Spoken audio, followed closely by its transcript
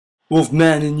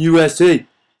Wolfman in USA.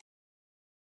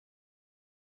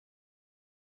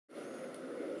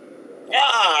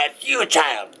 Ah, it's you,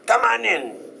 child. Come on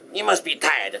in. You must be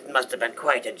tired. It must have been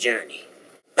quite a journey.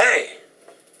 Hey,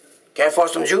 care for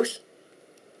some juice?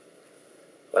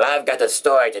 Well, I've got a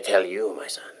story to tell you, my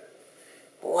son.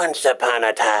 Once upon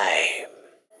a time,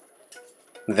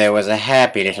 there was a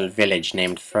happy little village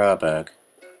named Frohberg.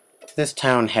 This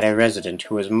town had a resident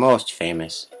who was most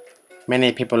famous.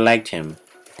 Many people liked him,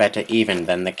 better even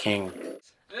than the king.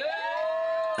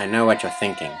 I know what you're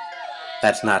thinking.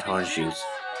 That's not orange juice.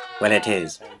 Well, it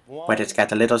is, but it's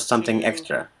got a little something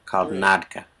extra called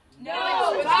vodka.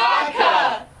 No, it's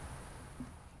vodka!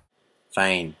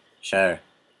 Fine, sure,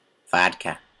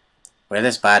 vodka. Well,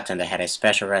 this bartender had a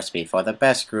special recipe for the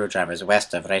best screwdrivers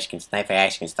west of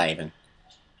Reichensneife.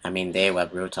 I mean, they were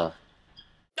brutal.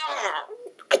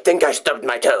 I think I stubbed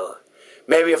my toe.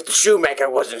 Maybe if the shoemaker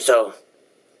wasn't so...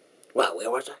 Well,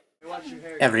 where was I?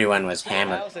 Everyone was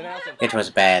hammered. It was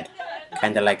bad.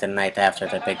 Kinda like the night after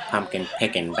the big pumpkin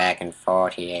picking back in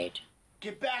 '48.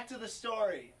 Get back to the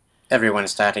story. Everyone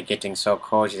started getting so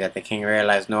cozy that the king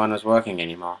realized no one was working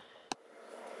anymore.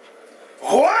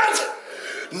 What?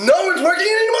 No one's working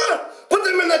anymore? Put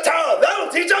them in the tower. That'll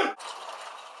teach them.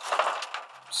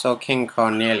 So King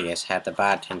Cornelius had the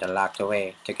bartender locked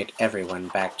away to get everyone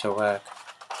back to work.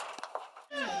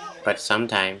 But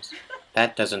sometimes,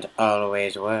 that doesn't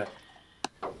always work.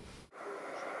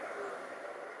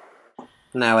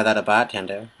 Now without a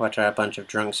bartender, what are a bunch of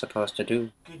drunks supposed to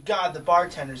do? Good God, the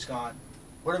bartender's gone.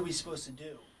 What are we supposed to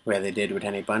do? Well, they did what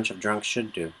any bunch of drunks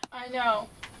should do. I know.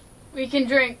 We can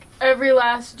drink every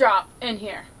last drop in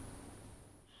here.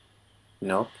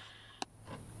 Nope.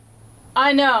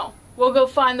 I know. We'll go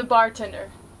find the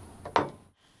bartender.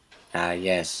 Ah,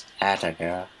 yes, atta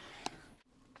girl.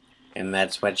 And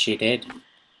that's what she did.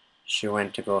 She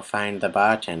went to go find the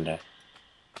bartender.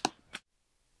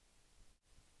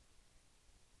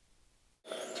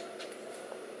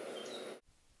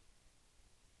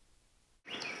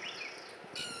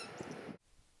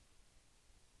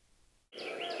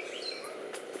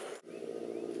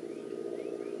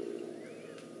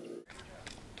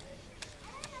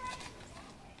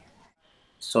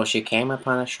 So she came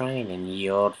upon a shrine in ye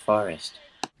old forest.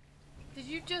 Did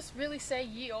you just really say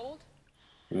ye old?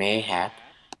 Mayhap.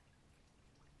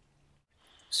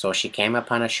 So she came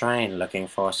upon a shrine looking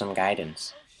for some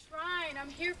guidance. Oh, shrine, I'm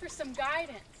here for some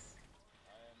guidance.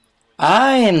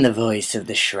 I am the voice of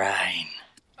the shrine.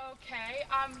 Okay,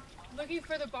 I'm looking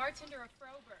for the bartender of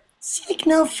Frohberg. Seek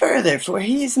no further, for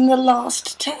he is in the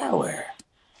lost tower.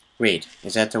 Wait,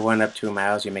 is that the one up 2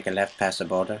 miles you make a left past the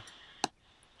border?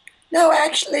 No,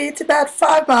 actually, it's about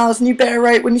 5 miles, and you bear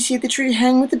right when you see the tree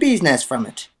hang with the bee's nest from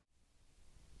it.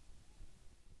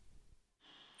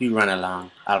 You run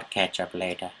along. I'll catch up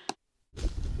later.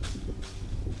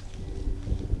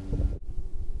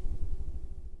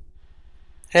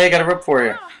 Hey, I got a rope for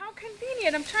you. Oh, how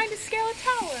convenient. I'm trying to scale a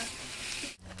tower.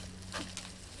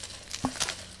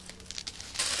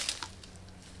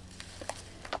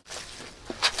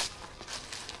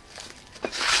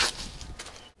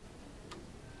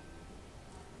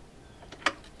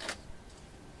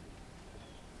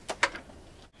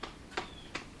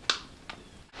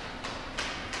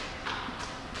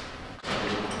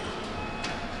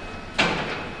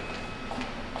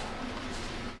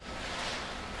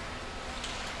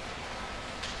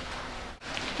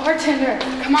 Bartender,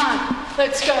 come on,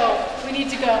 let's go. We need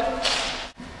to go.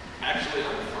 Actually,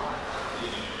 I'm fine. You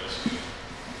need a rescue.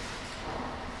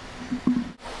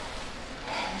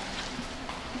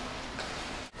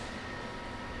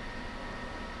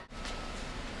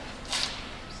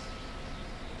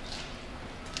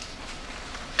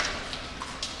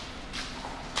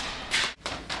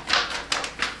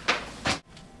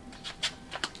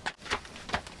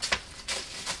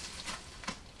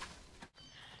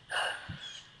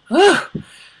 Whew!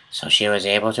 So she was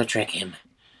able to trick him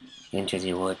into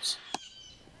the woods.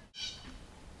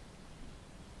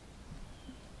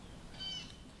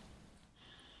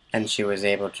 And she was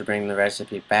able to bring the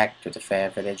recipe back to the fair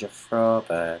village of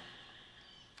Frohberg.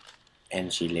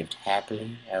 And she lived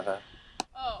happily ever.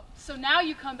 Oh, so now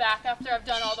you come back after I've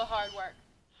done all the hard work.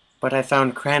 But I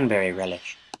found cranberry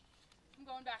relish. I'm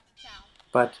going back to town.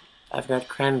 But I've got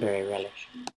cranberry relish.